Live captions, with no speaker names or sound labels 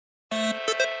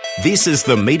This is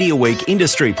the Media Week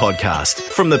Industry Podcast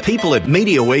from the people at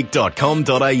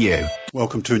MediaWeek.com.au.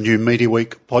 Welcome to a new Media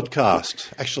Week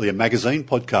podcast. Actually, a magazine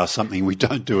podcast, something we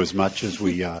don't do as much as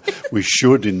we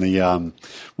should in the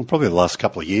probably the last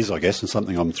couple of years, I guess, and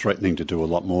something I'm threatening to do a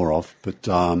lot more of. But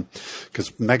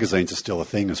because magazines are still a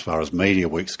thing as far as Media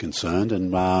Week's concerned,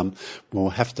 and we'll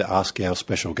have to ask our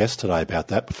special guest today about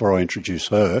that. Before I introduce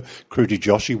her, Kruti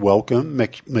Joshi, welcome,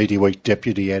 Media Week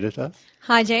Deputy Editor.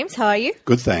 Hi, James. How are you?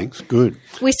 Good, thanks. Good.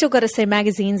 We still got to say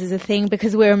magazines is a thing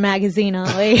because we're a magazine,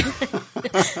 aren't we?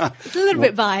 It's a little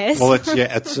bit biased. Well, it's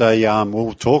a.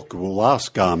 We'll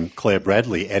ask Claire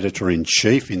Bradley,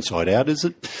 Editor-in-Chief, Inside Out.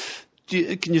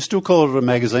 Can you still call it a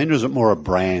magazine, or is it more a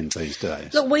brand these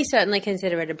days? Look, we certainly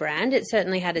consider it a brand. It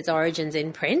certainly had its origins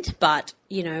in print, but,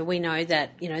 we know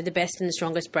that, the best and the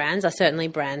strongest brands are certainly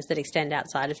brands that extend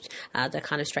outside of the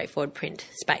kind of straightforward print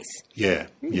space. Yeah.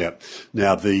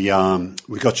 Now,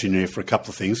 we got you in here for a couple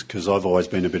of things because I've always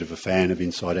been a bit of a fan of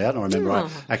Inside Out. I remember I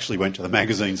actually went to the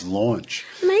magazine's launch.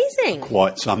 Amazing.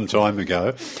 Quite some time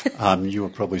ago. You were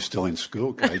probably still in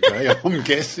school, KJ, I'm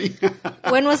guessing.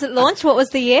 When was it launched? What was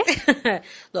the year?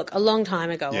 Look, a long time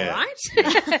ago, all right?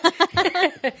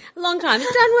 A long time.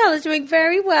 It's done well. It's doing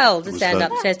very well to stand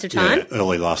up the test of time. Yeah,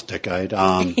 early last decade.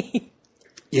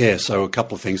 So a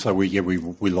couple of things. So we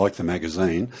like the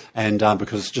magazine, and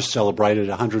because it's just celebrated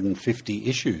 150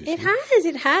 issues.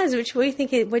 It has, which we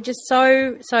think we're just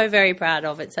so very proud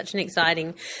of. It's such an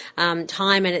exciting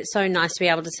time, and it's so nice to be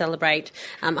able to celebrate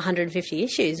 150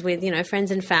 issues with friends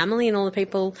and family and all the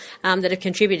people that have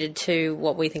contributed to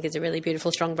what we think is a really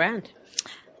beautiful, strong brand.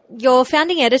 Your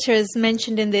founding editor is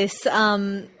mentioned in this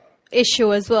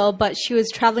issue as well, but she was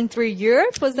travelling through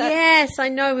Europe, was that? Yes, I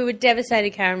know. We were devastated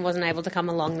Karen wasn't able to come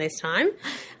along this time.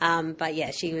 But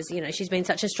yeah, she was, she's been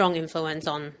such a strong influence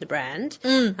on the brand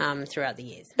throughout the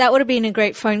years. That would have been a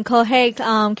great phone call. Hey,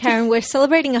 Karen, we're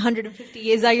celebrating 150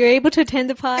 years. Are you able to attend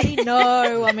the party?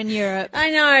 No, I'm in Europe. I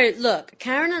know. Look,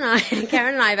 Karen and I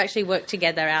have actually worked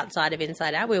together outside of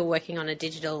Inside Out. We were working on a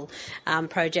digital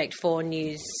project for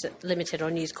News Limited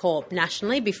or News Corp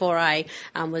nationally before I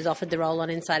was offered the role on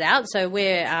Inside Out. So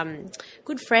we're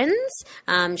good friends.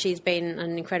 She's been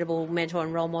an incredible mentor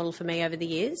and role model for me over the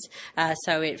years.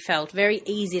 So it felt very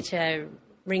easy to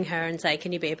ring her and say,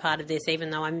 can you be a part of this, even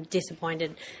though I'm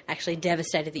disappointed, actually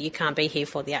devastated that you can't be here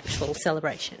for the actual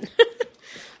celebration.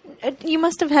 You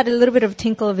must have had a little bit of a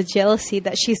tinkle of a jealousy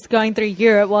that she's going through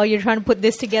Europe while you're trying to put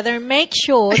this together and make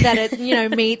sure that it,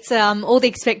 meets all the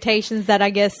expectations that I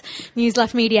guess News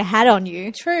Life Media had on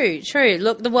you. True.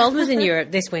 Look, the world was in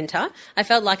Europe this winter. I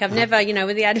felt like I've never,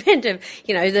 with the advent of,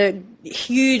 the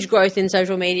huge growth in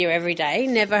social media every day,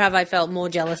 never have I felt more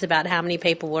jealous about how many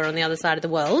people were on the other side of the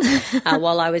world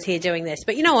while I was here doing this.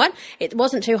 But you know what? It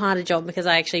wasn't too hard a job because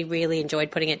I actually really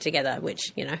enjoyed putting it together, which,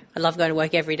 I love going to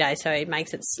work every day, so it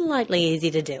makes it slightly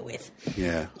easy to deal with.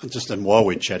 Yeah, and while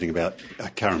we're chatting about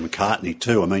Karen McCartney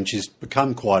too, I mean, she's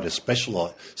become quite a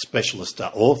specialist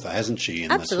author, hasn't she?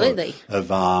 In Absolutely. The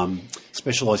sort of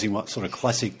specialising what sort of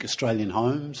classic Australian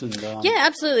homes and yeah,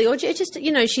 absolutely. Or just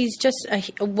she's just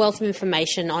a wealth of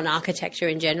information on architecture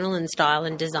in general and style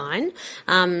and design.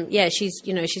 She's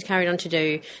carried on to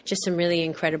do just some really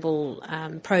incredible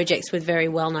projects with very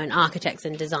well-known architects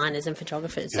and designers and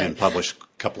photographers. And published a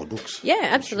couple of books. Yeah,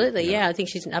 absolutely. Yeah, I think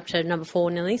she's up to number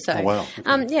 4 nearly. So, oh, wow.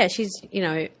 Okay. She's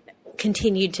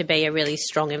continued to be a really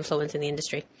strong influence in the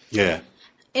industry. Yeah.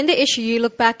 In the issue, you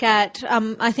look back at,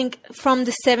 I think from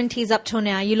the 70s up till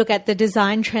now, you look at the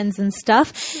design trends and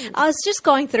stuff. I was just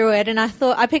going through it and I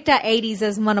picked out 80s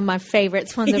as one of my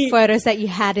favorites from the photos that you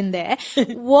had in there.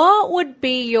 What would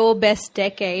be your best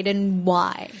decade and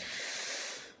why?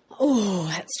 Oh,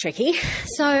 that's tricky.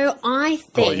 So I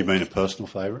think... Oh, you mean a personal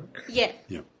favourite? Yeah.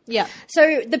 Yeah. Yeah.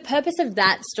 So the purpose of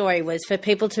that story was for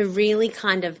people to really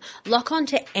kind of lock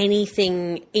onto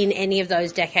anything in any of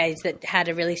those decades that had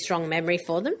a really strong memory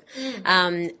for them.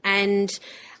 And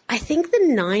I think the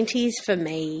 90s for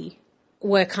me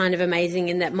were kind of amazing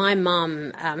in that my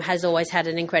mum has always had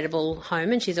an incredible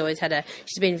home, and she's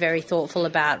been very thoughtful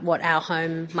about what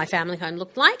my family home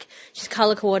looked like. She's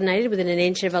colour coordinated within an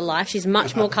inch of her life. She's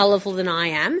much more colourful than I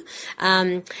am.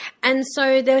 And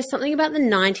so there was something about the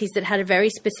 90s that had a very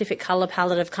specific colour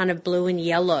palette of kind of blue and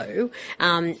yellow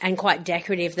and quite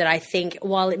decorative that I think,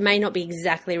 while it may not be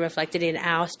exactly reflected in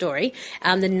our story,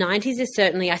 the 90s is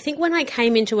certainly, I think when I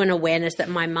came into an awareness that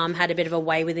my mum had a bit of a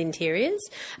way with interiors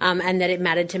and that it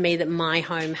mattered to me that my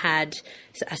home had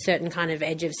a certain kind of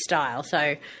edge of style.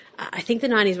 So I think the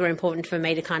 90s were important for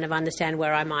me to kind of understand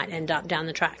where I might end up down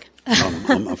the track.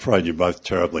 I'm afraid you're both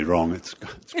terribly wrong.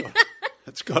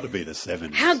 It's got to be the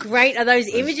 70s. How great are those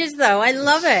images, though? I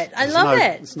love it. I love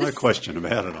it. There's no question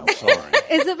about it. I'm sorry.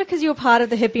 Is it because you were part of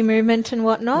the hippie movement and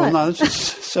whatnot? Well, no, it's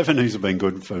just 70s have been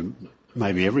good for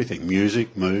maybe everything.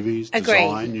 Music, movies, Agreed.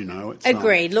 design, you know. It's,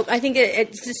 Agreed. Look, I think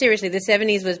seriously, the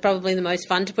 70s was probably the most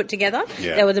fun to put together.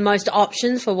 Yeah. There were the most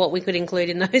options for what we could include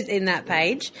in that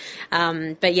page.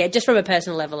 But yeah, just from a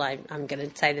personal level, I'm going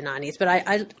to say the 90s. But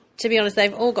I to be honest,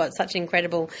 they've all got such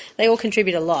incredible. They all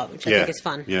contribute a lot, which I think is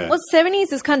fun. Yeah. Well,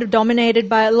 70s is kind of dominated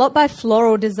by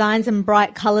floral designs and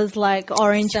bright colours like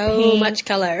orange, So pink. much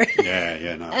colour.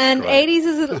 Yeah, no. And great.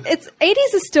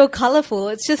 80s is still colourful.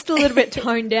 It's just a little bit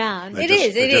toned down. They're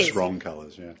They're just is. wrong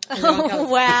colours, yeah. Oh,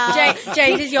 wow.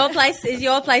 Jade, is your place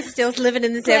still living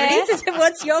in the Claire? 70s?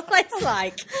 What's your place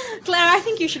like? Claire, I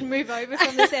think you should move over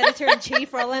from this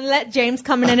editor-in-chief role and let James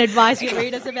come in and advise your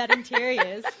readers about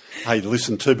interiors. Hey,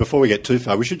 listen, before we get too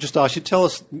far, we should just ask you, tell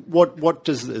us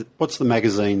what's the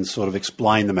magazine, sort of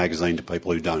explain the magazine to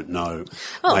people who don't know,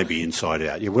 maybe inside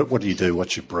out. Yeah, what do you do?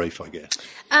 What's your brief, I guess?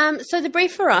 So the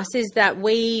brief for us is that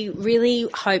we really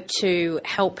hope to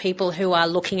help people who are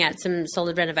looking at some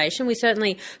solid renovation. We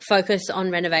certainly focus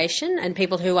on renovation and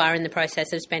people who are in the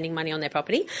process of spending money on their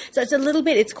property. So it's a little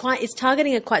bit, it's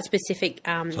targeting a quite specific...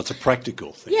 So it's a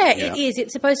practical thing. Yeah, it is.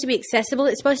 It's supposed to be accessible.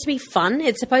 It's supposed to be fun.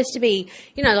 It's supposed to be,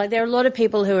 like there are a lot of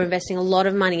people who are investing a lot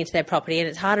of money into their property and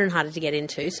it's harder and harder to get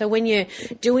into. So when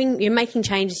you're making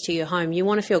changes to your home, you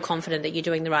want to feel confident that you're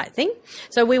doing the right thing.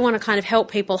 So we want to kind of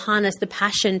help people harness the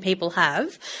passion people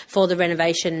have for the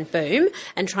renovation boom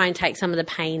and try and take some of the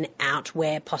pain out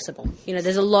where possible.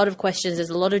 There's a lot of questions, there's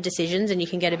a lot of decisions, and you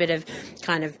can get a bit of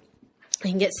you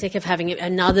can get sick of having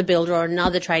another builder or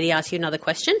another tradie ask you another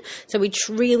question. So we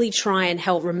really try and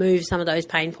help remove some of those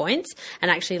pain points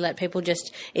and actually let people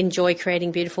just enjoy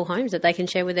creating beautiful homes that they can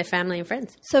share with their family and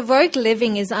friends. So Vogue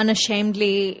Living is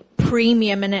unashamedly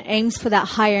premium and it aims for that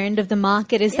higher end of the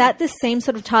market. Is that the same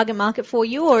sort of target market for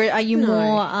you, or are you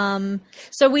more...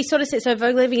 So we sort of say, so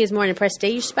Vogue Living is more in a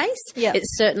prestige space. Yeah.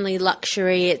 It's certainly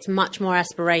luxury. It's much more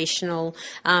aspirational.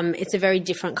 It's a very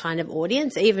different kind of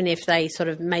audience, even if they sort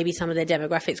of maybe some of their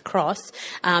demographics cross.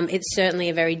 It's certainly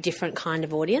a very different kind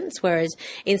of audience, whereas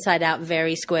Inside Out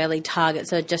very squarely targets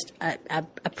just a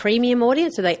premium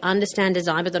audience, so they understand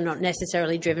design, but they're not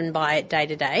necessarily driven by it day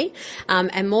to day.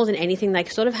 And more than anything, they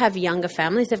sort of have younger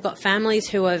families. They've got families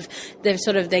who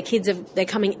they're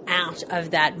coming out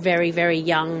of that very, very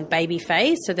young baby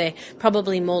phase, so they're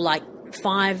probably more like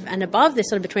 5 and above. They're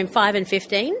sort of between 5 and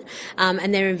 15,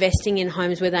 and they're investing in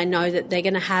homes where they know that they're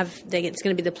going to it's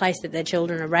going to be the place that their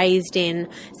children are raised in,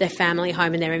 it's their family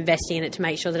home, and they're investing in it to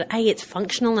make sure that it's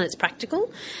functional and it's practical,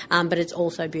 but it's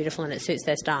also beautiful and it suits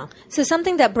their style. So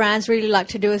something that brands really like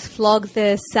to do is flog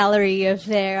the salary of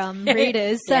their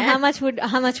readers. So Yeah. how much would We've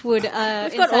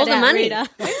got Inside all the Out money. reader?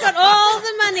 We've got all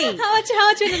the money. How much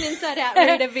would an Inside Out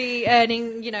reader be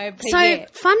earning, per So, year?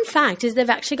 fun fact is they've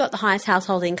actually got the highest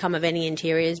household income of any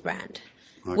interiors brand,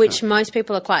 which most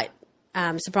people are quite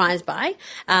surprised by,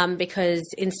 because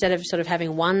instead of sort of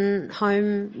having one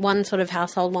sort of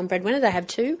household, one breadwinner, they have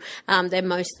two. They're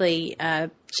mostly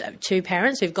two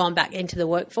parents who've gone back into the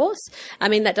workforce. I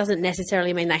mean, that doesn't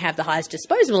necessarily mean they have the highest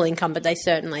disposable income, but they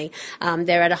certainly,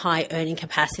 they're at a high earning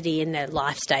capacity in their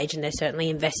life stage, and they're certainly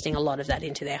investing a lot of that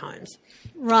into their homes.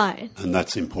 Right. And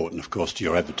that's important, of course, to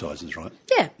your advertisers, right?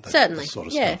 Yeah, certainly. That sort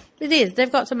of yeah, stuff. it is.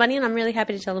 They've got some money, and I'm really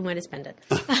happy to tell them where to spend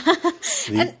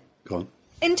it. Go on.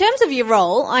 In terms of your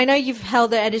role, I know you've held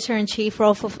the editor-in-chief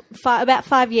role for about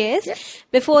 5 years. Yep.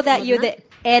 Before that, you're the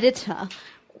editor.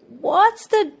 What's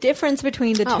the difference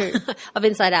between the two? Of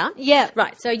Inside Out? Yeah.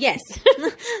 Right, so yes.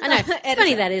 I know. It's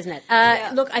funny that, isn't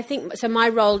it? Look, I think, so my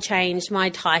role changed, my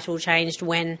title changed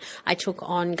when I took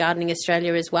on Gardening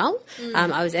Australia as well.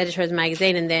 I was editor of the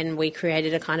magazine, and then we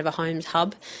created a kind of a homes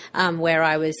hub where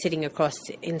I was sitting across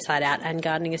Inside Out and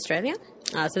Gardening Australia.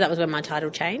 So that was when my title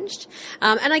changed.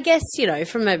 And I guess,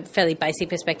 from a fairly basic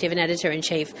perspective, an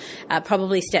editor-in-chief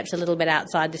probably steps a little bit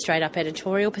outside the straight-up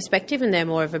editorial perspective, and they're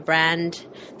more of a brand.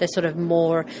 They're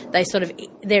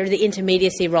the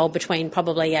intermediacy role between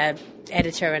probably a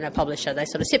editor and a publisher. They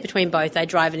sort of sit between both. They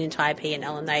drive an entire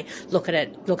P&L, and they look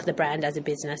at the brand as a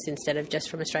business instead of just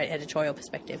from a straight editorial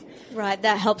perspective. Right,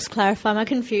 that helps clarify my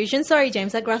confusion. Sorry,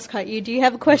 James, I grass-cut you. Do you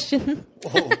have a question?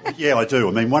 Oh, yeah, I do.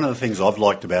 I mean, one of the things I've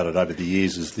liked about it over the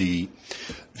years is the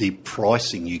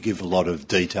pricing. You give a lot of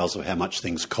details of how much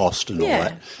things cost and all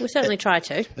that. We certainly try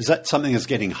to. Is that something that's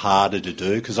getting harder to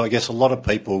do? Because I guess a lot of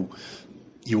people,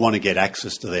 you want to get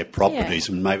access to their properties,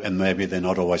 and maybe they're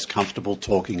not always comfortable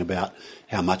talking about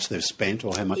how much they've spent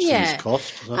or how much things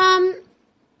cost.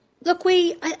 Look,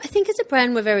 I think as a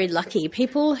brand, we're very lucky.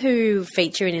 People who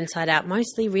feature in Inside Out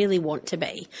mostly really want to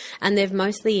be, and they've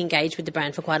mostly engaged with the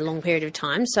brand for quite a long period of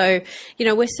time. So,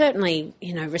 we're certainly,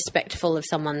 respectful of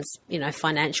someone's,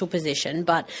 financial position,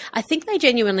 but I think they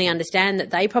genuinely understand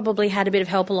that they probably had a bit of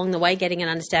help along the way getting an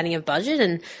understanding of budget.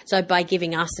 And so by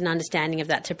giving us an understanding of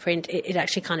that to print, it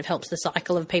actually kind of helps the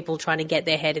cycle of people trying to get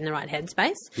their head in the right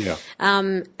headspace. Yeah.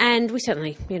 And we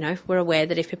certainly, we're aware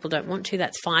that if people don't want to,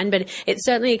 that's fine, but it's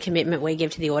certainly a commitment we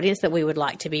give to the audience that we would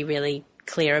like to be really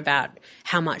clear about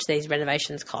how much these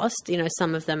renovations cost.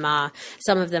 Some of them are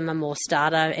more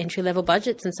starter entry level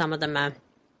budgets, and some of them are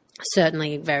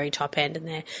certainly very top end,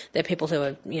 and they're people who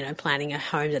are planning a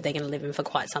home that they're going to live in for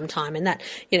quite some time, and that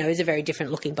is a very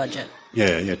different looking budget.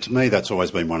 Yeah. To me, that's always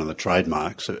been one of the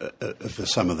trademarks for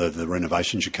some of the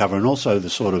renovations you cover, and also the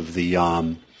sort of the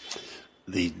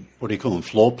what do you call them,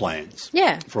 floor plans?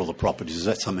 Yeah. For all the properties. Is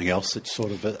that something else that's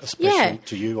sort of special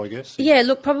to you, I guess? Yeah,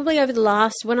 look, probably over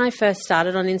the when I first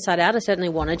started on Inside Out, I certainly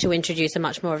wanted to introduce a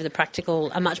much more practical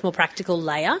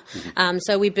layer. Mm-hmm.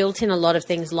 So we built in a lot of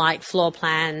things like floor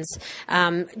plans,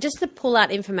 just to pull out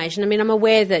information. I mean, I'm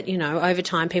aware that, over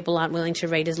time people aren't willing to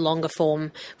read as longer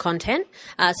form content.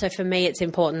 So for me, it's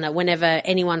important that whenever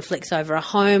anyone flicks over a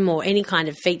home or any kind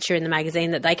of feature in the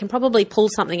magazine, that they can probably pull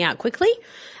something out quickly.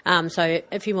 So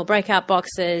a few more breakout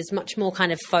boxes, much more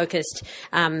kind of focused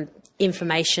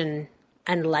information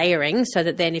and layering, so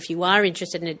that then if you are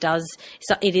interested and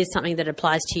it is something that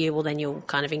applies to you, well, then you'll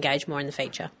kind of engage more in the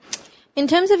feature. In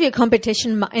terms of your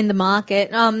competition in the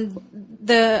market,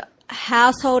 the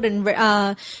household and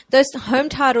those home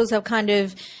titles have kind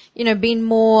of, been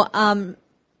more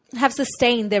have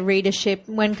sustained their readership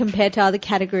when compared to other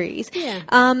categories. Yeah.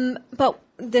 But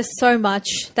there's so much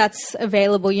that's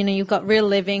available. You've got Real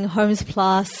Living, Homes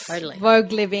Plus, totally.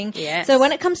 Vogue Living. Yes. So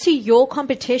when it comes to your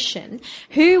competition,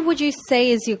 who would you say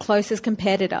is your closest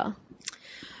competitor?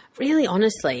 Really,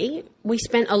 honestly, we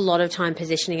spent a lot of time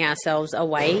positioning ourselves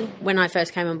away. When I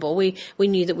first came on board, we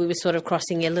knew that we were sort of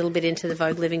crossing a little bit into the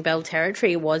Vogue Living Belle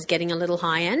territory. It was getting a little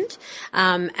high end.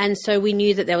 And so we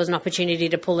knew that there was an opportunity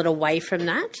to pull it away from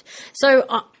that.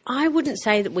 So I wouldn't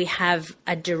say that we have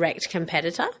a direct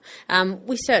competitor.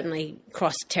 We certainly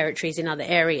cross territories in other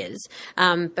areas.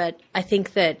 But I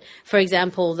think that, for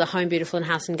example, the Home Beautiful and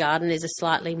House and Garden is a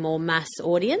slightly more mass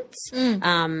audience.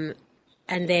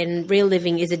 And then Real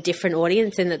Living is a different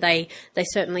audience in that they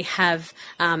certainly have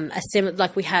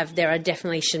there are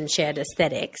definitely some shared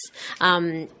aesthetics,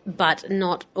 but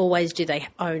not always do they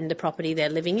own the property they're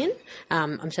living in.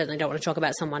 I certainly don't want to talk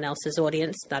about someone else's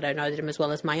audience. I don't know them as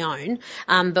well as my own.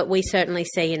 But we certainly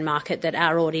see in market that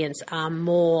our audience are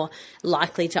more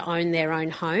likely to own their own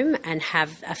home and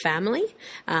have a family,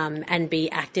 and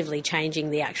be actively changing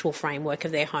the actual framework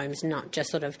of their homes, not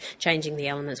just sort of changing the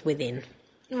elements within.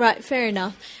 Right, fair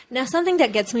enough. Now, something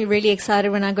that gets me really excited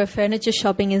when I go furniture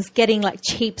shopping is getting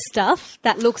cheap stuff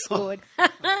that looks good.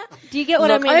 Do you get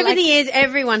what I mean? Over the years,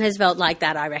 everyone has felt like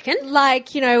that, I reckon.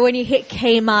 When you hit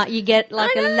Kmart, you get a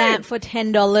lamp for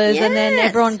 $10, and then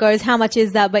everyone goes, how much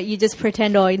is that? But you just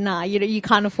pretend, you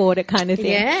can't afford it, kind of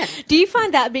thing. Yeah. Do you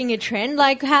find that being a trend?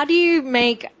 How do you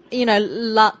make,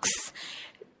 luxe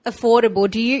affordable?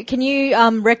 Can you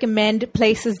recommend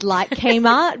places like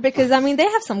Kmart? Because they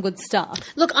have some good stuff.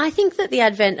 Look, I think that the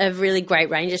advent of really great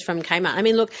ranges from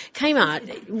Kmart.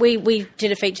 Kmart. We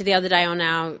did a feature the other day on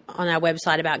our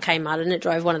website about Kmart, and it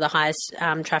drove one of the highest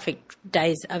traffic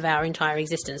days of our entire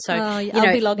existence. So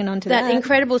I'll be logging on to that.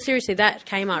 Incredible, seriously, that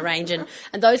Kmart range and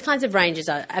those kinds of ranges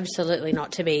are absolutely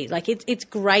not to be. It's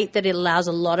great that it allows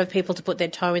a lot of people to put their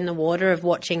toe in the water of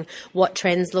watching what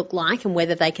trends look like and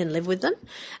whether they can live with them.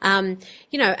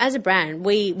 As a brand,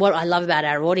 what I love about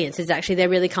our audience is actually they're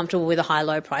really comfortable with a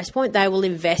high-low price point. They will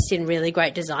invest in really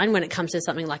great design when it comes to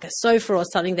something like a sofa or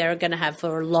something they're going to have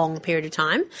for a long period of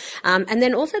time. And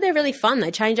then also they're really fun.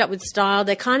 They change up with style.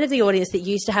 They're kind of the audience that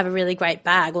used to have a really great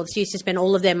bag or used to spend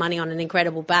all of their money on an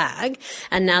incredible bag.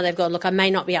 And now they've got, look, I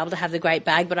may not be able to have the great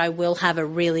bag, but I will have a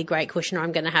really great cushion, or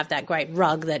I'm going to have that great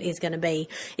rug that is kind of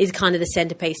the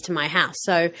centerpiece to my house.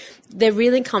 So they're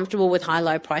really comfortable with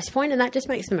high-low price point, and that just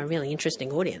makes them a really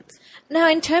interesting audience. Now,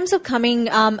 in terms of coming,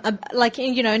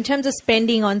 in terms of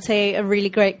spending on, say, a really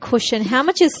great cushion, how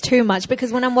much is too much?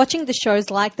 Because when I'm watching the shows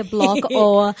like The Block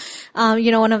or,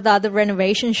 one of the other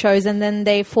renovation shows, and then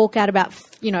they fork out about,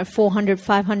 $400,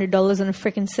 $500 on a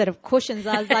freaking set of cushions,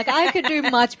 I was like, I could do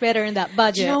much better in that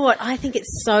budget. Do you know what? I think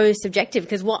it's so subjective,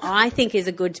 because what I think is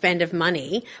a good spend of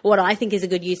money, what I think is a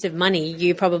good use of money,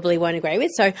 you probably won't agree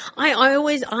with. So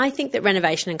I think that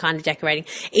renovation and kind of decorating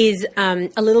is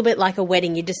a little bit like a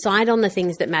wedding. You decide on the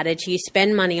things that matter to you,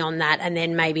 spend money on that, and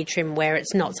then maybe trim where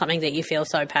it's not something that you feel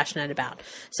so passionate about.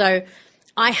 So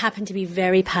I happen to be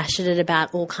very passionate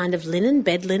about all kind of linen,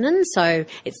 bed linen. So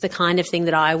it's the kind of thing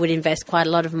that I would invest quite a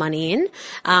lot of money in.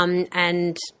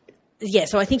 And yeah,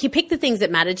 so I think you pick the things that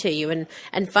matter to you,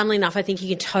 and funnily enough, I think you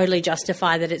can totally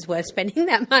justify that it's worth spending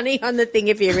that money on the thing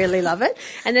if you really love it.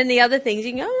 And then the other things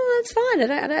you can go, oh, that's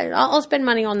fine. I'll spend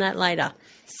money on that later.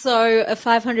 So a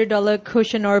 $500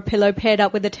 cushion or a pillow paired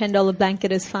up with a $10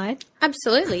 blanket is fine?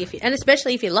 Absolutely, and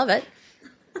especially if you love it.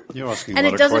 You're asking a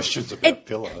lot of questions about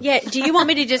pillows. Yeah, do you want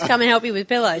me to just come and help you with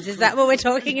pillows? Is that what we're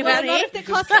talking about Well, here? not if they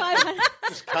cost $500.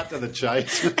 Just cut to the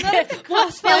chase.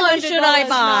 What pillow should I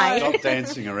buy? Stop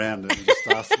dancing around it and just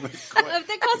ask them. If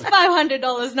they cost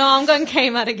 $500, no, I'm going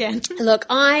Kmart again. Look,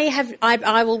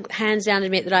 I will hands down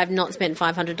admit that I have not spent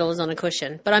 $500 on a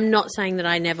cushion, but I'm not saying that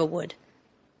I never would.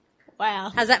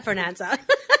 Wow. How's that for an answer?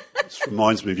 This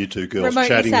reminds me of you two girls Remotely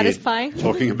chatting satisfying. here,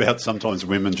 talking about sometimes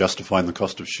women justifying the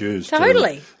cost of shoes. too.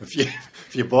 Totally.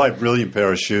 If you buy a brilliant pair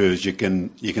of shoes, you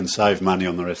can save money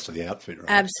on the rest of the outfit, right?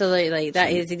 Absolutely.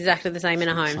 That is exactly the same in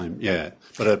a home. Same, yeah,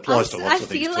 but it applies to lots of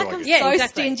things feel too. like I'm I guess. Yeah, so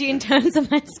exactly. stingy in terms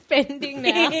of my spending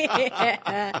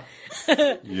now.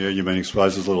 Yeah, you've been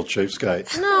exposed as a little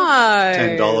cheapskate. No.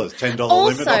 $10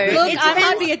 Also, limit. On it. Look, It I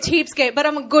might depends- be a cheapskate, but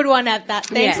I'm a good one at that.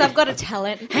 Thanks, Yeah. I've got a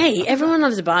talent. Hey, everyone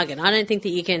loves a bargain. I don't think that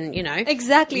you can,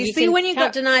 Exactly. You See, can- when you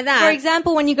can't go, deny that. For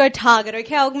example, when you go Target,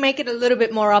 okay, I'll make it a little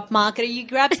bit more upmarket. You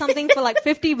grab something for like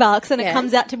 $50 and it Yeah.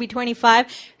 comes out to be $25.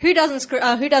 Who doesn't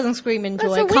scream in That's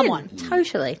joy? a Come win. on.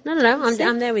 Totally. No.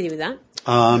 I'm there with you with that.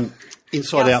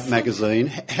 Inside Yes. Out magazine,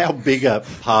 how big a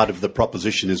part of the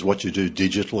proposition is what you do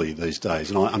digitally these days?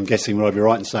 And I'm guessing, would I be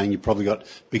right in saying you've probably got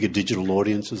bigger digital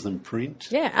audiences than print?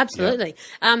 Yeah, absolutely.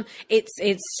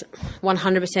 It's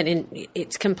 100%.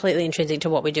 It's completely intrinsic to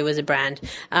what we do as a brand.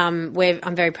 I'm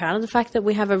very proud of the fact that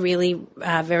we have a really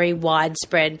very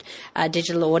widespread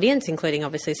digital audience, including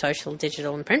obviously social,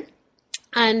 digital, and print.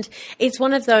 And it's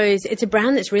one of those, it's a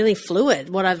brand that's really fluid.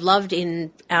 What I've loved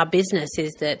in our business is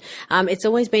that it's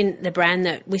always been the brand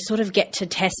that we sort of get to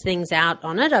test things out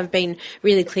on it. I've been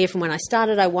really clear from when I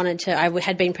started. I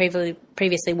had been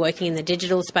previously working in the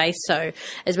digital space. So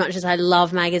as much as I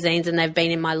love magazines and they've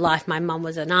been in my life, my mum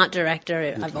was an art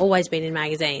director. I've always been in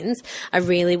magazines. I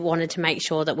really wanted to make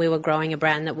sure that we were growing a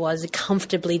brand that was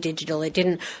comfortably digital. It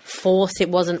didn't force, it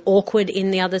wasn't awkward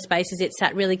in the other spaces. It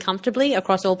sat really comfortably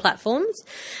across all platforms.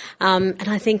 And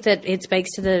I think that it speaks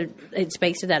to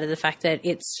that of the fact that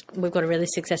we've got a really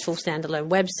successful standalone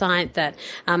website that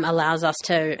allows us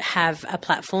to have a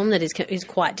platform that is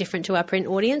quite different to our print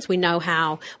audience. We know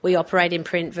how we operate in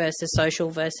print versus social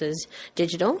versus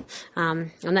digital,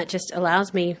 and that just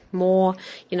allows me more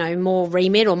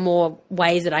remit or more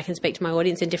ways that I can speak to my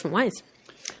audience in different ways.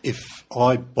 If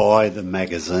I buy the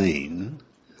magazine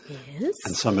Yes,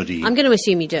 and somebody... I'm going to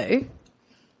assume you do.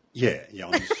 Yeah,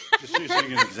 I'm just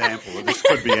using an example. This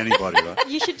could be anybody, right?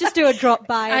 You should just do a drop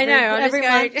by I know, I'll just every go-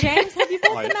 month. James, have you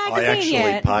bought the magazine I actually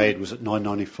yet? paid, was it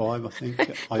 $9.95, I think?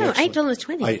 No,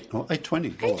 $8.20.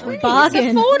 $8.20. Bargain.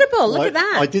 It's affordable. Look at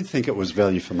that. I did think it was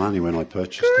value for money when I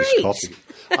purchased this Great.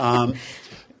 copy.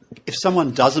 If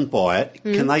someone doesn't buy it,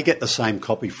 can they get the same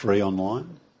copy free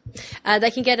online?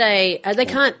 They can get they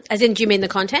can't, as in, do you mean the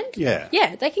content? Yeah.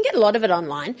 Yeah, they can get a lot of it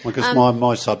online. Because my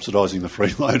subsidising the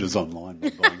freeloaders online by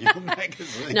buying your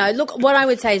magazine. No, look, what I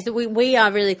would say is that we are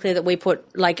really clear that we put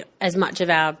like as much of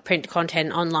our print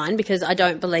content online because I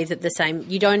don't believe that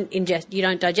you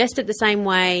don't digest it the same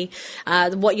way.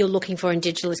 What you're looking for in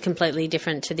digital is completely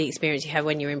different to the experience you have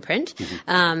when you're in print.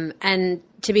 Mm-hmm. And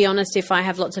to be honest, if I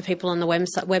have lots of people on the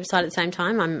website at the same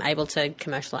time, I'm able to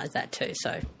commercialise that too.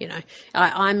 So,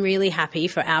 I'm really happy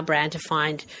for our brand to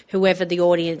find whoever the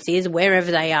audience is,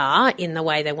 wherever they are, in the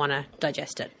way they want to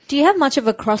digest it. Do you have much of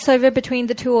a crossover between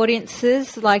the two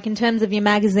audiences, like in terms of your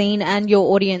magazine and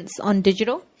your audience on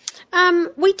digital?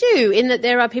 We do, in that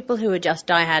there are people who are just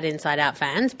diehard Inside Out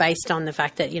fans based on the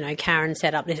fact that, Karen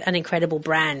set up an incredible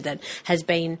brand that has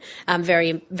been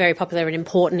very, very popular and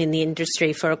important in the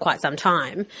industry for quite some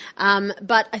time.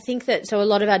 But I think that, a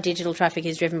lot of our digital traffic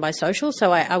is driven by social.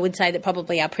 So I would say that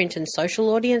probably our print and social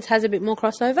audience has a bit more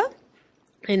crossover,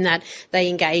 in that they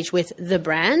engage with the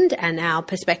brand and our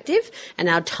perspective and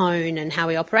our tone and how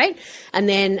we operate. And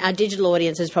then our digital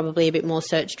audience is probably a bit more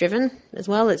search-driven as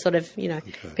well. It's sort of,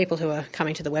 people who are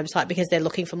coming to the website because they're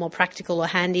looking for more practical or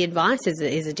handy advice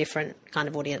is a different kind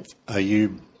of audience. Are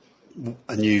you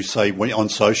And you say on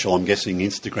social, I'm guessing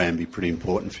Instagram be pretty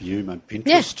important for you, maybe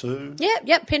Pinterest too?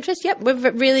 Yep, Pinterest, yep.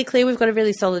 We're really clear. We've got a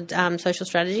really solid social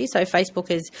strategy. So Facebook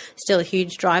is still a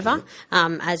huge driver,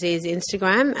 as is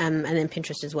Instagram, and then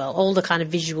Pinterest as well. All the kind of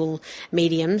visual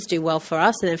mediums do well for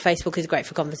us, and then Facebook is great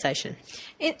for conversation.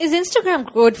 Is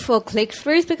Instagram good for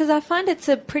click-throughs? Because I find it's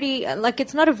a pretty,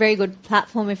 it's not a very good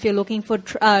platform if you're looking for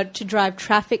to drive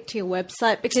traffic to your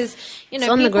website, because, it's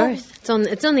on the growth.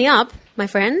 It's on the up, my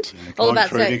friend. All about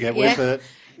to get with it.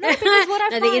 No, because what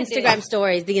I find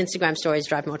the Instagram stories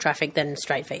drive more traffic than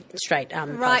straight right,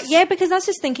 posts. yeah, because I was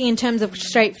just thinking in terms of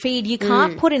straight feed, you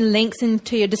can't put in links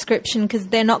into your description because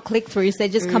they're not click-throughs, they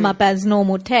just come up as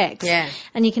normal text. Yeah.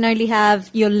 And you can only have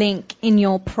your link in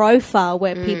your profile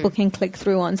where people can click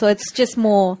through on. So it's just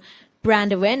more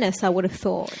brand awareness, I would have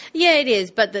thought. Yeah, it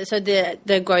is, but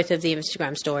the growth of the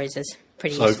Instagram stories is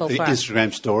pretty useful for us.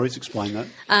 Instagram stories, explain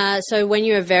that. So when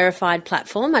you're a verified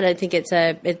platform, I don't think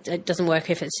it doesn't work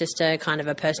if it's just a kind of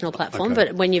a personal platform,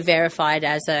 but when you're verified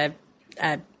as a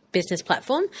business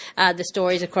platform, the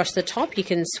stories across the top, you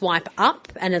can swipe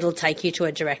up and it'll take you to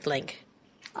a direct link.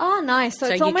 Oh, nice. So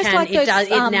it's you almost can, like those...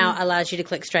 It now allows you to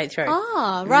click straight through.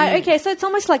 Ah, right. Okay, so it's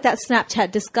almost like that Snapchat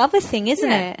Discover thing,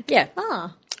 isn't it? Yeah.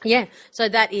 Ah. Yeah, so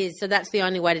that's the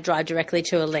only way to drive directly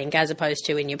to a link as opposed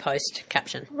to in your post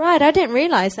caption. Right, I didn't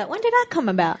realise that. When did that come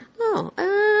about? Oh,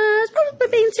 it's probably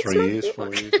been 6 months. 3 years,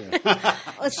 4 years.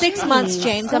 Yeah. 6 months,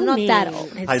 James. I'm not that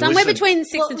old. It's somewhere between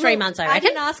 6 and 3 months, I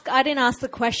reckon. I didn't ask the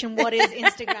question, what is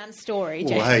Instagram story,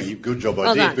 James? Well, hey, good job I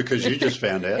Well did, done. because you just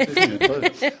found out, didn't you?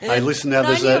 Too? Hey, listen now, No,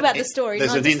 I knew about the story,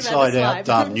 there's not an just about the inside-out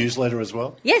slide. newsletter as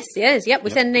well. Yes. We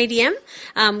send an EDM,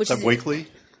 which Is that is weekly?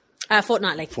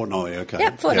 fortnightly. Fortnightly, okay.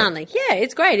 Yep, fortnightly. Yeah,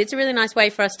 it's great. It's a really nice way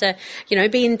for us to,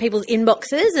 be in people's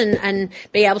inboxes and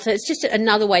be able to, it's just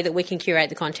another way that we can curate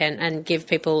the content and give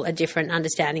people a different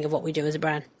understanding of what we do as a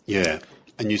brand. Yeah.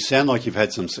 And you sound like you've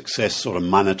had some success sort of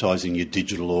monetising your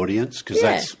digital audience,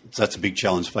 because that's a big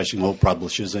challenge facing all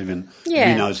publishers, even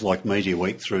Minos like Media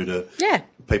Week through to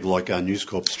people like News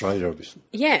Corp Australia, obviously.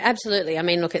 Yeah, absolutely. I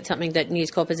mean, look, it's something that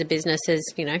News Corp as a business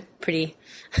is, pretty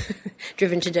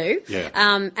driven to do. Yeah.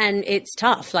 And it's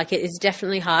tough. Like, it is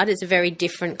definitely hard. It's a very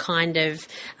different kind of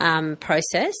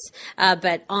process.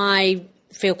 But I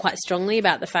feel quite strongly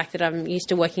about the fact that I'm used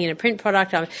to working in a print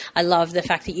product. I love the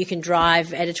fact that you can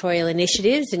drive editorial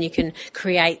initiatives and you can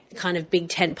create kind of big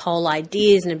tentpole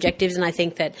ideas and objectives. And I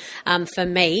think that for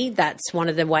me, that's one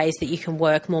of the ways that you can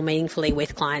work more meaningfully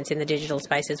with clients in the digital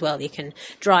space as well. You can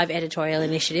drive editorial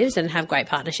initiatives and have great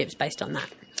partnerships based on that.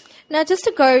 Now, just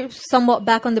to go somewhat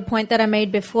back on the point that I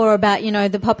made before about,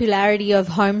 the popularity of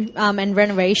home and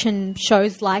renovation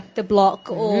shows like The Block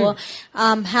or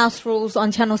House Rules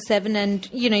on Channel 7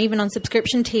 and, even on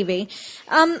subscription TV,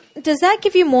 does that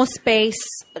give you more space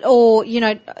or,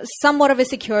 somewhat of a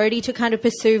security to kind of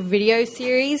pursue video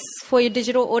series for your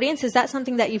digital audience? Is that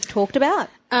something that you've talked about?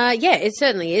 Yeah, it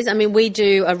certainly is. I mean, we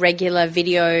do a regular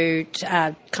video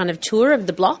kind of tour of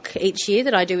The Block each year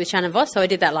that I do with Shannon Voss. So I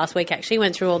did that last week, actually.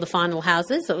 Went through all the final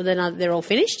houses. Then they're all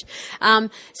finished.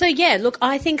 So, yeah, look,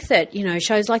 I think that,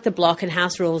 shows like The Block and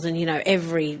House Rules and,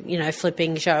 every,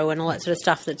 flipping show and all that sort of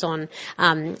stuff that's on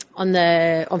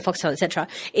Foxtel, etc.,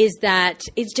 is that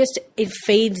it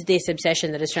feeds this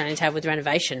obsession that Australians have with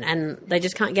renovation, and they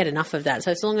just can't get enough of that.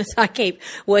 So as long as I keep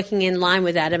working in line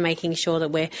with that and making sure that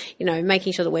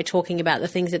we're talking about the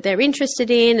things that they're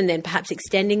interested in and then perhaps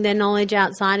extending their knowledge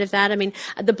outside of that. I mean,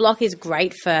 The Block is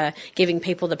great for giving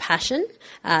people the passion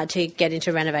to get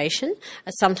into renovation.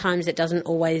 Sometimes it doesn't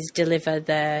always deliver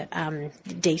the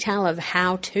detail of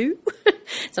how to.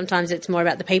 Sometimes it's more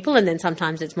about the people, and then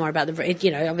sometimes it's more about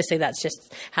obviously that's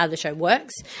just how the show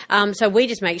works. So we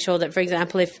just make sure that, for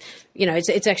example, if,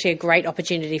 it's actually a great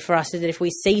opportunity for us, is that if we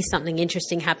see something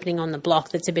interesting happening on The Block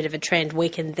that's a bit of a trend, we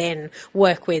can then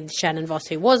work with Shannon Voss,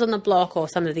 who was on The Block, or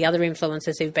some of the other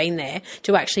influencers who've been there,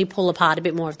 to actually pull apart a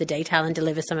bit more of the detail and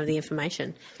deliver some of the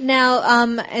information. Now,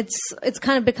 it's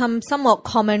kind of become somewhat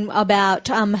common about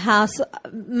House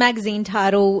magazine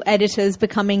title editors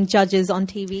becoming judges on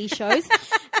TV shows.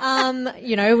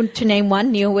 To name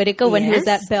one, Neil Whittaker, when he was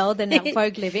at Bell, then at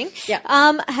Vogue Living. Yep.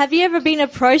 Have you ever been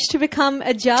approached to become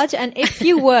a judge? And if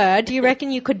you were, do you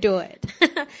reckon you could do it?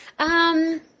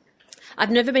 I've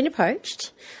never been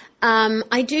approached.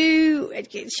 I do,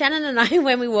 Shannon and I,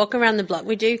 when we walk around The Block,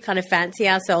 we do kind of fancy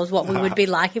ourselves what we would be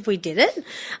like if we did it.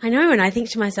 I know, and I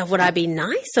think to myself, would I be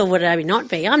nice or would I not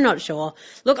be? I'm not sure.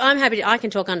 Look, I'm happy I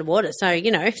can talk underwater, so,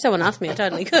 if someone asked me, I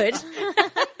totally could.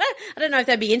 I don't know if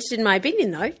they'd be interested in my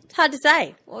opinion, though. It's hard to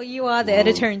say. Well, you are the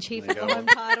editor-in-chief of the Home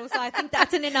Title, so I think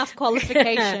that's an enough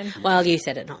qualification. Well, you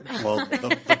said it, not me. Well,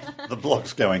 the The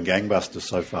blog's going gangbusters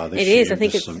so far this It year. is. I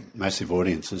think Just it's some massive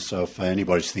audiences. So if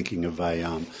anybody's thinking of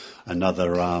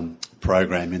another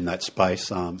program in that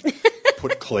space,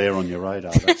 put Claire on your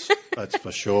radar. That's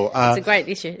for sure. It's a great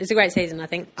issue. It's a great season, I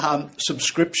think.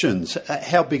 Subscriptions.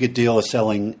 How big a deal are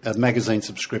selling magazine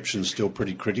subscriptions? Still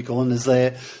pretty critical. And is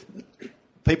there?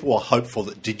 People are hopeful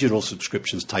that digital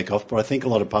subscriptions take off, but I think a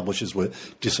lot of publishers were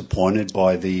disappointed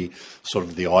by the sort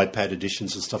of the iPad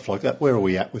editions and stuff like that. Where are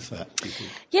we at with that?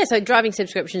 Yeah, so driving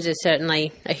subscriptions is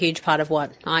certainly a huge part of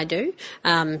what I do.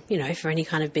 For any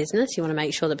kind of business, you want to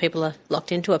make sure that people are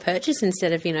locked into a purchase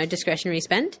instead of, discretionary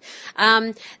spend.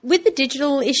 With the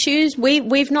digital issues,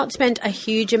 we've not spent a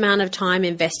huge amount of time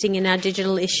investing in our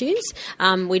digital issues.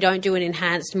 We don't do an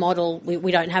enhanced model.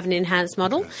 We don't have an enhanced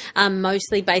model,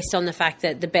 mostly based on the fact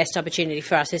that the best opportunity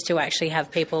for us is to actually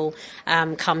have people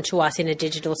come to us in a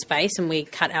digital space, and we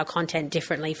cut our content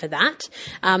differently for that.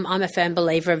 I'm a firm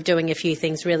believer of doing a few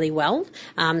things really well.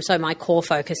 So my core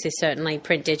focus is certainly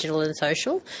print, digital and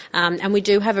social. And we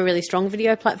do have a really strong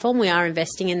video platform. We are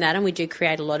investing in that, and we do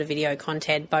create a lot of video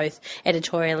content, both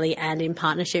editorially and in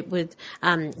partnership with,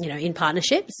 in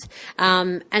partnerships.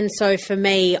 And so for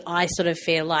me, I sort of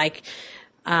feel like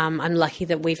I'm lucky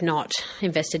that we've not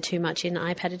invested too much in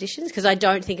iPad editions, because I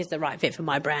don't think it's the right fit for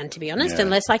my brand, to be honest,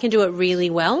 unless I can do it really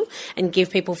well and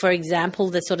give people, for example,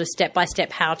 the sort of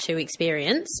step-by-step how-to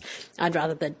experience. I'd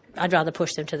rather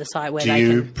push them to the site where Do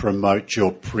you promote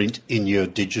your print in your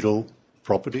digital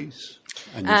properties?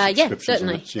 And your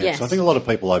certainly. Yes. So I think a lot of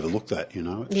people overlook that,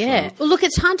 Well, look,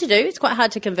 it's hard to do. It's quite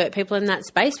hard to convert people in that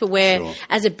space, but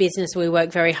as a business, we work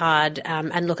very hard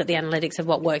and look at the analytics of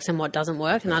what works and what doesn't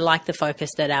work. And I like the focus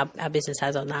that our business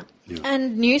has on that. Yeah.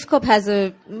 And News Corp has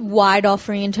a wide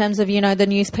offering in terms of, the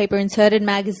newspaper inserted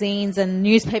magazines and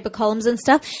newspaper columns and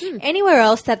stuff. Anywhere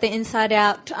else that the Inside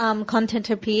Out content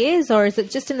appears, or is it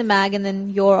just in the mag and then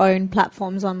your own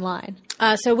platforms online?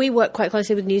 So we work quite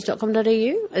closely with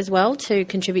news.com.au as well to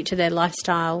contribute to their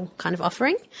lifestyle kind of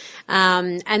offering.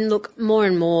 And look, more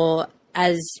and more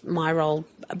as my role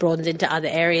broadens into other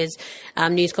areas,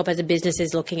 News Corp as a business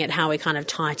is looking at how we kind of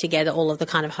tie together all of the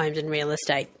kind of homes and real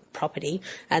estate property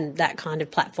and that kind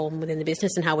of platform within the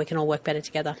business and how we can all work better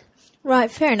together. Right,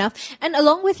 fair enough. And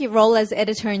along with your role as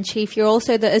editor-in-chief, you're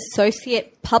also the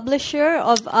associate publisher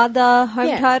of other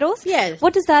home titles? Yeah.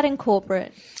 What does that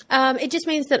incorporate? It just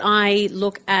means that I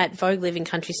look at Vogue Living,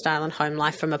 Country Style and Home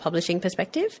Life from a publishing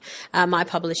perspective. My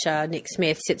publisher, Nick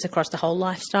Smith, sits across the whole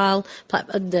lifestyle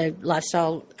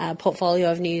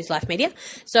portfolio of News Life Media.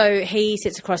 So he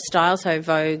sits across style, so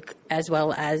Vogue as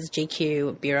well as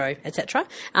GQ, Bureau, etc.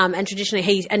 And traditionally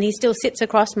he still sits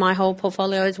across my whole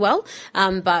portfolio as well.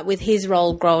 But with his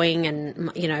role growing and,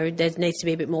 there needs to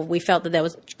be a bit more, we felt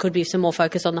that could be some more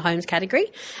focus on the homes category.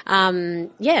 They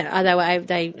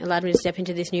allowed me to step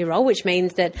into this new role, which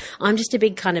means that I'm just a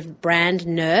big kind of brand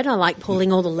nerd. I like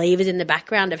pulling all the levers in the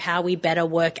background of how we better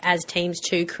work as teams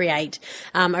to create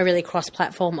a really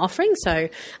cross-platform offering. So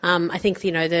I think,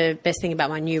 the best thing about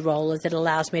my new role is it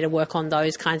allows me to work on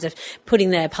those kinds of putting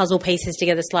the puzzle pieces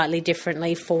together slightly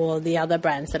differently for the other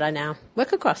brands that I now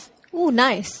work across. Oh,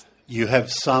 nice. You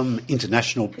have some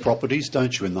international properties,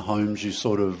 don't you, in the homes? You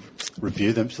sort of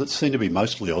review them. So that seem to be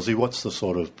mostly Aussie. What's the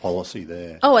sort of policy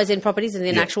there? Oh, as in properties, as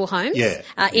in actual homes? Yeah.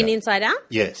 In Inside Out?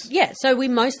 Yes. Yeah, so we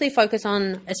mostly focus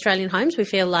on Australian homes. We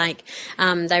feel like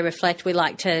they reflect, we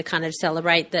like to kind of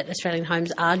celebrate that Australian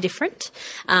homes are different.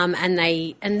 And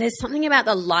there's something about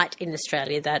the light in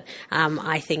Australia that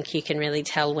I think you can really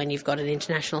tell when you've got an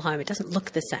international home. It doesn't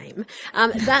look the same.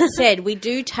 That said,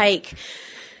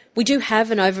 we do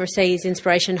have an overseas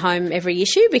inspiration home every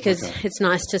issue because it's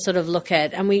nice to sort of look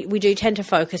at, and we do tend to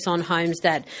focus on homes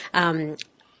that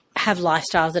have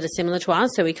lifestyles that are similar to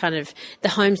ours. So we kind of, the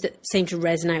homes that seem to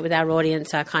resonate with our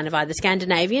audience are kind of either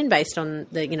Scandinavian based on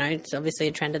it's obviously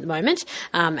a trend at the moment,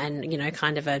 and,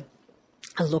 kind of a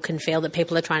look and feel that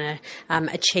people are trying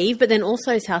to achieve, but then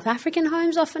also South African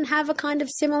homes often have a kind of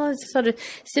similar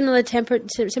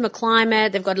temperature, similar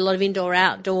climate. They've got a lot of indoor,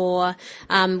 outdoor.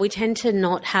 We tend to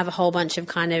not have a whole bunch of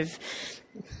kind of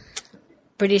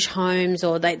British homes,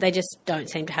 or they just don't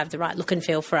seem to have the right look and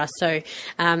feel for us. So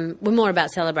we're more about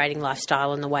celebrating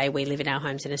lifestyle and the way we live in our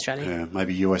homes in Australia. Yeah,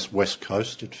 maybe US West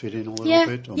Coast would fit in a little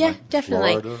bit. Or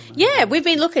Definitely. Florida, yeah, we've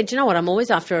been looking. Do you know what? I'm always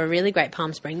after a really great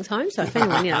Palm Springs home. So if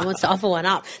anyone wants to offer one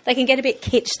up, they can get a bit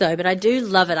kitsch though. But I do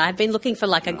love it. I've been looking for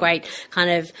like a great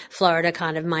kind of Florida,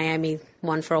 kind of Miami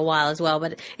one for a while as well.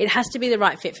 But it has to be the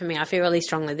right fit for me. I feel really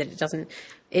strongly that it doesn't.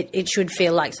 It should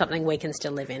feel like something we can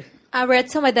still live in. I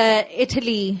read somewhere that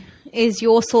Italy is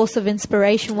your source of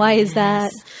inspiration. Why is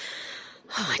that?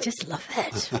 Oh, I just love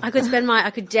it.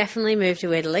 I could definitely move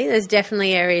to Italy. There's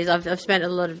definitely areas I've spent a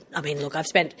lot of, I've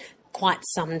spent quite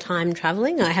some time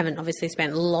travelling. I haven't obviously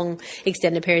spent long,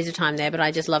 extended periods of time there, but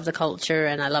I just love the culture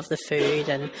and I love the food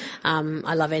and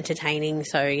I love entertaining.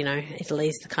 So,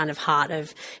 Italy's the kind of heart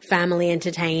of family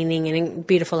entertaining and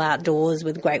beautiful outdoors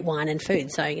with great wine and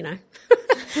food. So,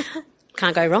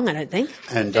 can't go wrong, I don't think.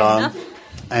 And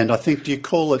I think, do you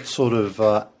call it sort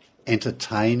of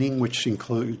entertaining, which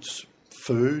includes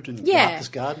food and Martha's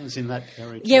Gardens in that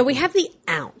area? Yeah, we have the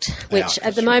Out, which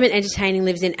at the moment entertaining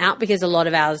lives in Out because a lot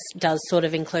of ours does sort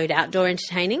of include outdoor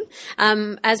entertaining.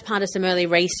 As part of some early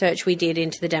research we did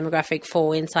into the demographic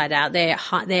for Inside Out,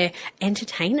 they're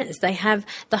entertainers. They have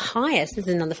the highest, this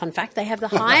is another fun fact, they have the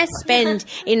highest spend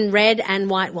in red and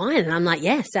white wine. And I'm like,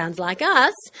 yeah, sounds like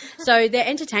us. So they're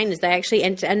entertainers. They actually,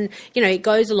 and it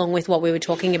goes along with what we were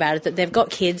talking about, is that they've got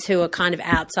kids who are kind of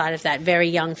outside of that very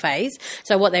young phase.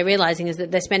 So what they're realising is that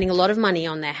they're spending a lot of money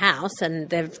on their house and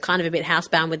they're kind of a bit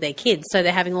housebound with their kids, so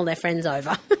they're having all their friends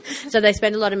over. So they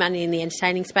spend a lot of money in the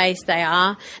entertaining space.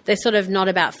 They're sort of not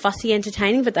about fussy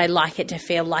entertaining, but they like it to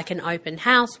feel like an open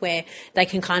house where they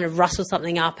can kind of rustle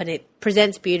something up and it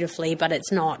presents beautifully, but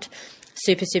it's not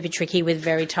super, super tricky with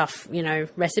very tough,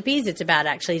 recipes. It's about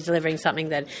actually delivering something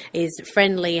that is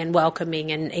friendly and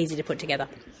welcoming and easy to put together.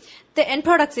 The end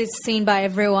product is seen by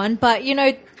everyone, but,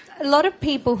 a lot of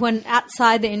people who are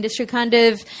outside the industry kind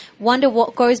of wonder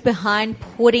what goes behind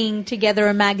putting together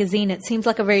a magazine. It seems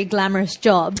like a very glamorous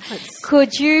job.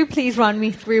 Could you please run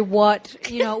me through what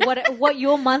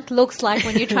your month looks like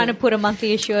when you're trying to put a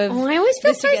monthly issue of I always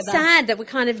feel so together? sad that we're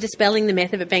kind of dispelling the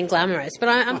myth of it being glamorous, but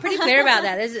I'm pretty clear about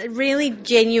that. There's really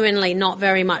genuinely not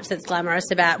very much that's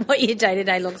glamorous about what your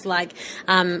day-to-day looks like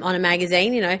on a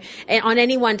magazine. And on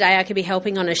any one day I could be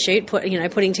helping on a shoot,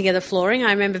 putting together flooring.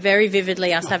 I remember very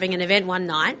vividly us having an event one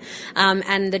night,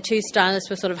 and the two stylists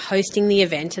were sort of hosting the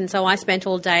event, and so I spent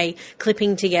all day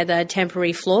clipping together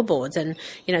temporary floorboards, and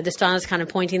the stylists kind of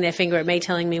pointing their finger at me,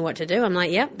 telling me what to do. I'm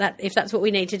like, if that's what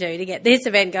we need to do to get this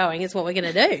event going, it's what we're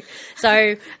going to do.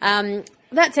 So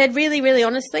that said, really, really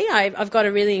honestly, I've got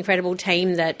a really incredible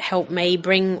team that helped me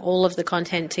bring all of the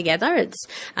content together.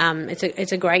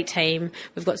 It's a great team.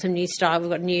 We've got some new style. We've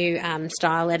got a new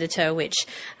style editor, which,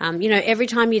 every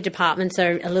time your departments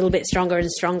are a little bit stronger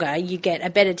and stronger, you get a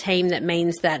better team. That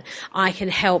means that I can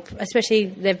help, especially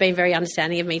they've been very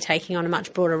understanding of me taking on a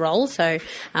much broader role. So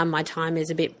my time is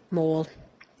a bit more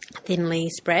thinly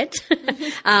spread.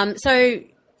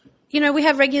 We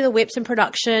have regular whips and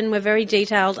production. We're very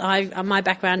detailed. My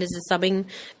background is a subbing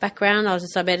background. I was a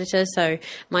sub-editor, so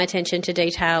my attention to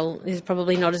detail is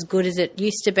probably not as good as it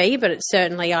used to be, but it's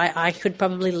certainly I could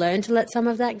probably learn to let some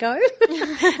of that go.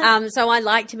 So I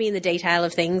like to be in the detail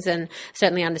of things and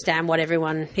certainly understand what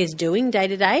everyone is doing day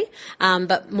to day.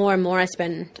 But more and more I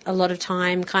spend a lot of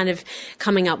time kind of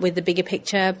coming up with the bigger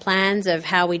picture plans of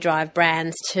how we drive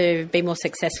brands to be more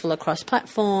successful across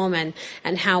platform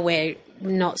and how we're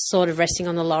not sort of resting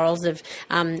on the laurels of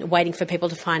waiting for people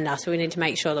to find us. So we need to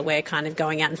make sure that we're kind of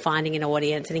going out and finding an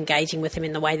audience and engaging with them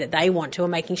in the way that they want to, and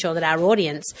making sure that our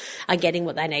audience are getting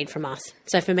what they need from us.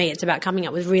 So for me, it's about coming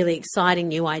up with really exciting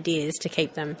new ideas to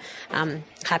keep them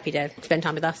happy to spend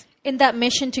time with us. In that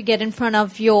mission to get in front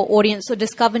of your audience or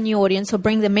discover new audience or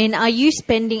bring them in, are you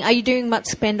doing much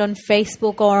spend on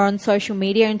Facebook or on social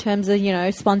media in terms of,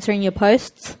 sponsoring your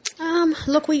posts?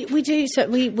 Look, we do. So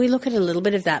we look at a little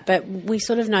bit of that, but we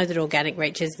sort of know that organic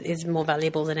reach is more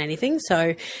valuable than anything.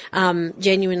 So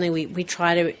genuinely, we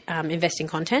try to invest in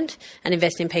content and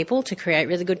invest in people to create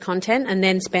really good content, and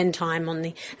then spend time on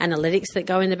the analytics that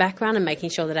go in the background and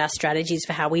making sure that our strategies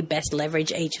for how we best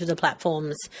leverage each of the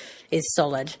platforms is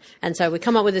solid. And so we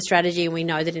come up with a strategy, and we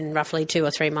know that in roughly 2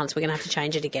 or 3 months we're going to have to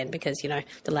change it again because,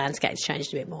 the landscape's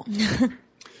changed a bit more.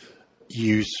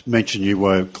 You mentioned you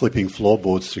were clipping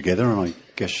floorboards together, and I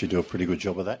guess you do a pretty good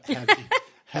job of that.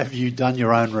 Have you done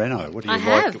your own reno? What do you I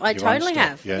have. I totally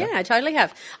have. Yeah, I totally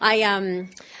have.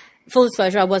 Full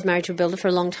disclosure, I was married to a builder for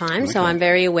a long time, so I'm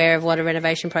very aware of what a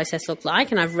renovation process looked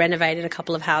like, and I've renovated a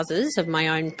couple of houses of my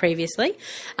own previously.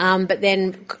 But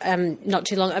then not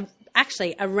too long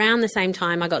actually, around the same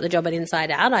time I got the job at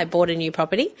Inside Out, I bought a new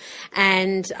property,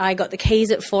 and I got the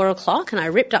keys at 4 o'clock, and I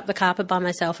ripped up the carpet by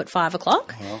myself at 5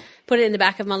 o'clock. Wow. Put it in the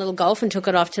back of my little Golf and took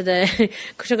it off to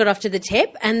the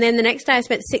tip. And then the next day I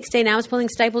spent 16 hours pulling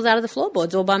staples out of the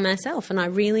floorboards all by myself, and I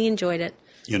really enjoyed it.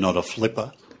 You're not a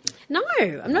flipper? No,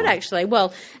 I'm not actually.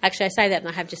 Well, actually, I say that and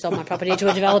I have just sold my property to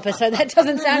a developer, so that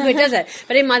doesn't sound good, does it?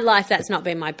 But in my life, that's not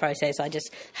been my process. I just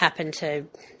happen to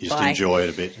Just enjoy it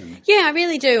a bit. Yeah, I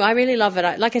really do. I really love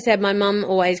it. Like I said, my mum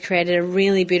always created a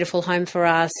really beautiful home for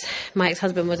us. My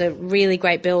ex-husband was a really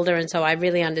great builder, and so I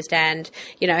really understand,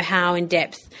 how in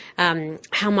depth,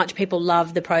 how much people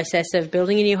love the process of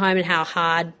building a new home and how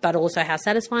hard, but also how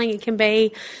satisfying it can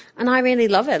be. And I really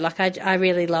love it. Like I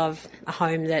really love a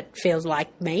home that feels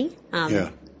like me.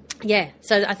 Yeah.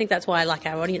 So I think that's why I like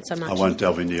our audience so much. I won't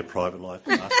delve into your private life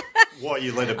enough. Why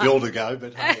you let a builder go,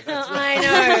 but hey, that's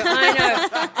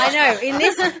I know. In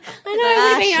this,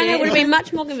 it would have been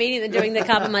much more convenient than doing the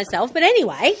cover myself. But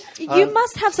anyway, you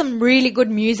must have some really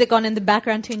good music on in the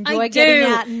background to enjoy getting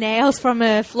out nails from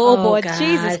a floorboard. Oh,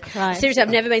 Jesus Christ! Seriously, I've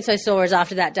never been so sore as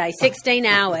after that day. 16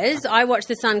 hours. I watched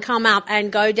the sun come up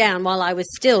and go down while I was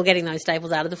still getting those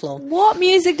staples out of the floor. What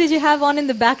music did you have on in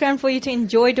the background for you to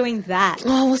enjoy doing that?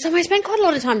 Oh, well, so I spent quite a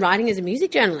lot of time writing as a music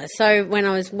journalist. So when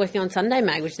I was working on Sunday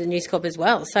Mag, which is a News Corp as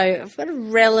well, so I've got a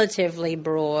relatively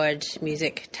broad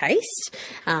music taste.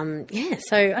 So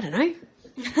I don't know.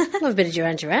 I love a bit of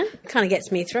Duran Duran. Kind of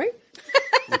gets me through.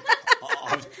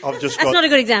 I've just That's not a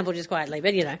good example, just quietly,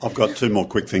 but I've got two more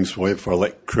quick things for you before I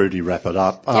let Crudy wrap it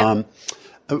up. Yep.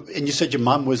 And you said your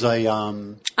mum was a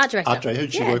art director. Who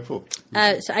did she work for?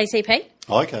 So ACP.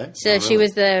 Oh, okay. So she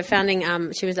was the founding.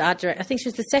 She was the art director. I think she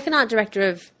was the second art director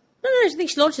of. No, I think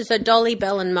she launched it. So Dolly,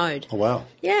 Bell and Mode. Oh, wow.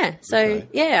 Yeah. So,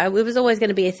 it was always going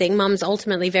to be a thing. Mum's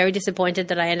ultimately very disappointed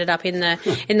that I ended up in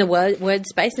the word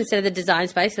space instead of the design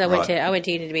space. So I went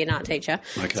to uni to be an art teacher.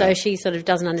 Okay. So she sort of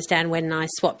doesn't understand when I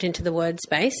swapped into the word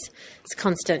space. It's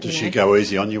constant. Does she go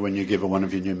easy on you when you give her one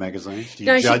of your new magazines? Do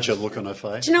you judge her look on her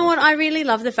face? Do you know what? I really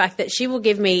love the fact that she will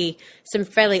give me some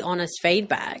fairly honest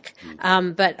feedback.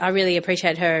 But I really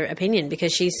appreciate her opinion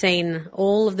because she's seen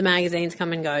all of the magazines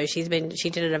come and go. She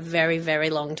did it a very, very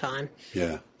long time.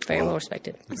 Yeah. Very well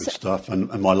respected. Good stuff. And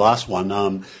my last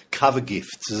one, cover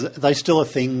gifts. Are they still a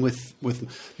thing with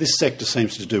this sector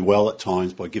seems to do well at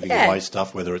times by giving away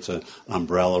stuff, whether it's an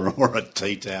umbrella or a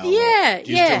tea towel? Yeah,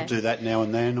 do you still do that now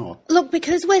and then? Or look,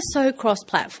 because we're so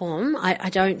cross-platform, I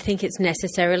don't think it's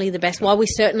necessarily the best. While we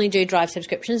certainly do drive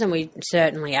subscriptions and we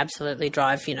certainly absolutely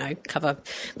drive, cover,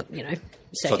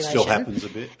 so it still happens a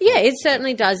bit? Yeah, it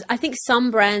certainly does. I think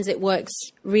some brands it works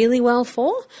really well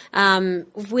for.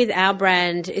 With our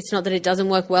brand, it's not that it doesn't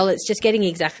work well, it's just getting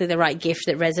exactly the right gift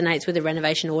that resonates with a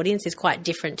renovation audience is quite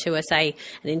different to, say,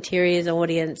 an interiors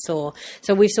audience. So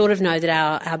we sort of know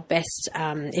that our best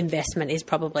investment is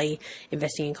probably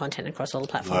investing in content across all the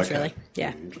platforms, really.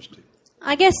 Yeah. Interesting.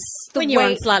 I guess when you're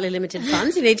on slightly limited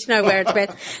funds, you need to know where it's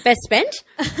best spent.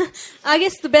 I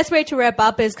guess the best way to wrap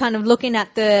up is kind of looking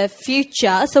at the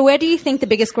future. So where do you think the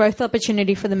biggest growth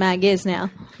opportunity for the mag is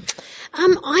now?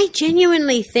 I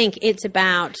genuinely think it's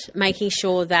about making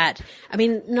sure that,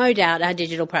 no doubt our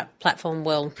digital platform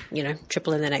will,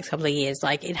 triple in the next couple of years.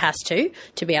 Like it has to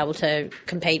be able to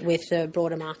compete with the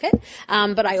broader market.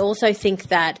 But I also think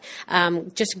that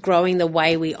just growing the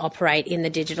way we operate in the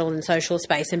digital and social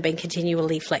space and being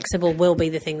continually flexible will be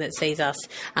the thing that sees us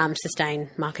sustain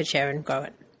market share and grow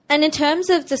it. And in terms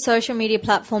of the social media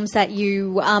platforms that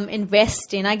you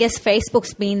invest in, I guess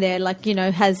Facebook's been there,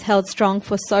 has held strong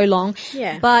for so long.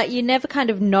 Yeah. But you never kind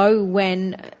of know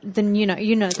when the next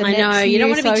you don't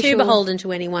want to be too beholden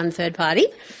to any one third party.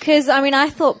 Because I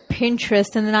thought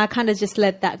Pinterest, and then I kind of just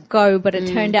let that go, but it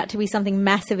turned out to be something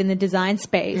massive in the design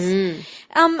space.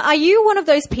 Are you one of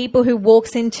those people who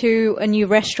walks into a new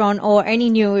restaurant or any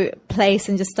new place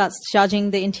and just starts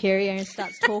judging the interior and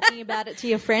starts talking about it to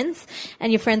your friends,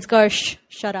 and your friends go,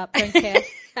 shut up, don't care?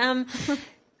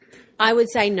 I would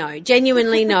say no.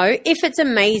 Genuinely no. If it's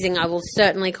amazing, I will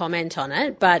certainly comment on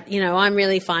it. But, I'm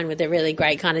really fine with a really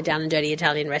great kind of down and dirty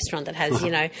Italian restaurant that has,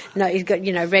 you've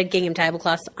got, red gingham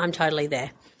tablecloths. I'm totally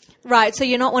there. Right, so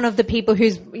you're not one of the people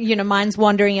whose, mind's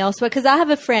wandering elsewhere. Because I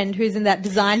have a friend who's in that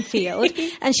design field,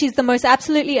 and she's the most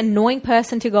absolutely annoying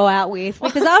person to go out with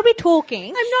because I'll be talking.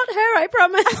 I'm not her, I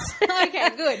promise. Okay,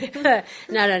 good.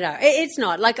 No. It's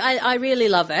not. I really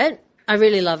love it. I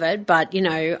really love it, but,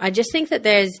 I just think that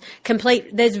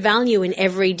there's value in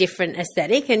every different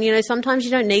aesthetic. And, sometimes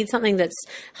you don't need something that's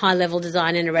high-level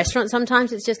design in a restaurant.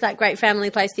 Sometimes it's just that great family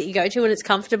place that you go to and it's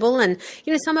comfortable. And,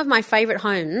 some of my favourite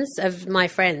homes of my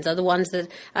friends are the ones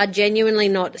that are genuinely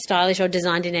not stylish or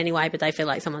designed in any way, but they feel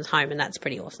like someone's home, and that's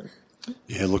pretty awesome.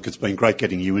 Yeah, look, it's been great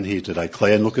getting you in here today,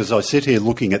 Claire. And look, as I sit here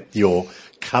looking at your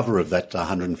cover of that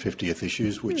 150th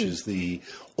issues, which is the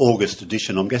August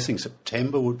edition, I'm guessing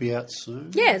September would be out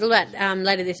soon? Yeah, it'll be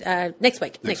out next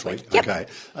week. Next week, Yep. okay.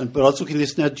 But I was looking at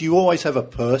this now, do you always have a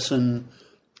person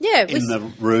Yeah, in the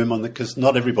room because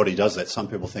not everybody does that. Some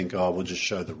people think, oh, we'll just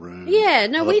show the room. Yeah,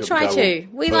 no, Other we people try go, to.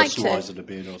 "We'll We like to. personalise it a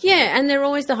bit or something. Yeah, and they're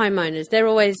always the homeowners. They're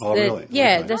always really?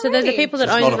 Yeah, Okay. so they're the people that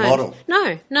So it's own not a homes.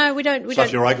 model? No, we don't. So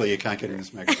if you're ugly, you can't get in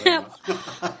this magazine.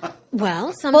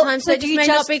 Well, sometimes so they do just you may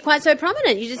just- not be quite so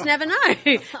prominent. You just never know.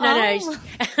 No, I was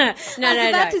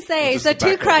about to say, Just so the two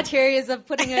background. criteria of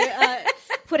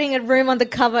putting a room on the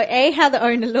cover: A, how the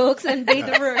owner looks, and B,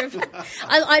 the room.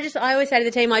 I always say to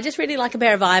the team, I just really like a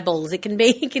pair of eyeballs. It can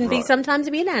be Right. sometimes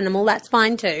be an animal. That's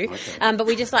fine too. Okay. But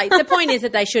we just like the point is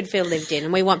that they should feel lived in,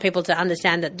 and we want people to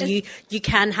understand that you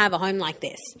can have a home like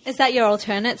this. Is that your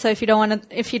alternate? So if you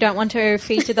don't want to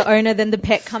feature the owner, then the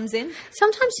pet comes in.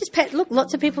 Sometimes just pet. Look,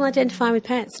 lots of people identify with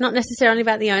pets. Not necessarily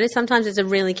about the owner. Sometimes it's a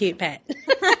really cute pet.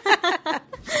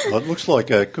 Well, it looks like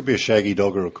it could be a shaggy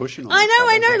dog or a cushion. On I the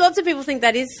know. cover. Lots of people think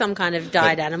that is some kind of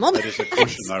died animal. That is a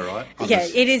cushion, though, right? On Yeah,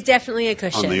 this- it is definitely a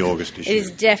cushion. on the August issue. It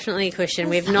is definitely a cushion.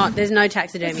 There's no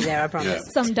taxidermy there, I promise.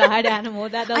 Yeah. Some died animal.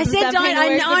 That doesn't I said sound died. I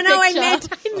anywhere know. in the I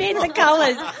picture. meant the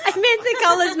colours. I meant the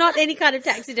colours, not any kind of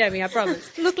taxidermy. I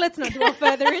promise. Look, let's not dwell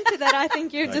further into that. I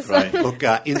think you're just. Great. Look,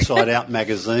 Inside Out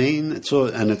magazine, it's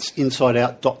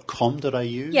insideout.com.au.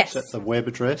 Yes. Is that the web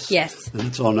address? Yes. And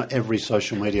it's on every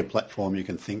social media platform you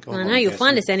can think of. I know you'll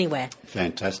find us anywhere.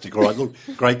 Fantastic. All right, look,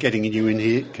 great getting you in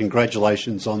here.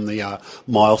 Congratulations on the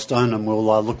milestone, and we'll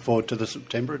look forward to the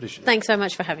September edition. Thanks so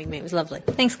much for having me. It was lovely.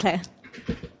 Thanks, Claire.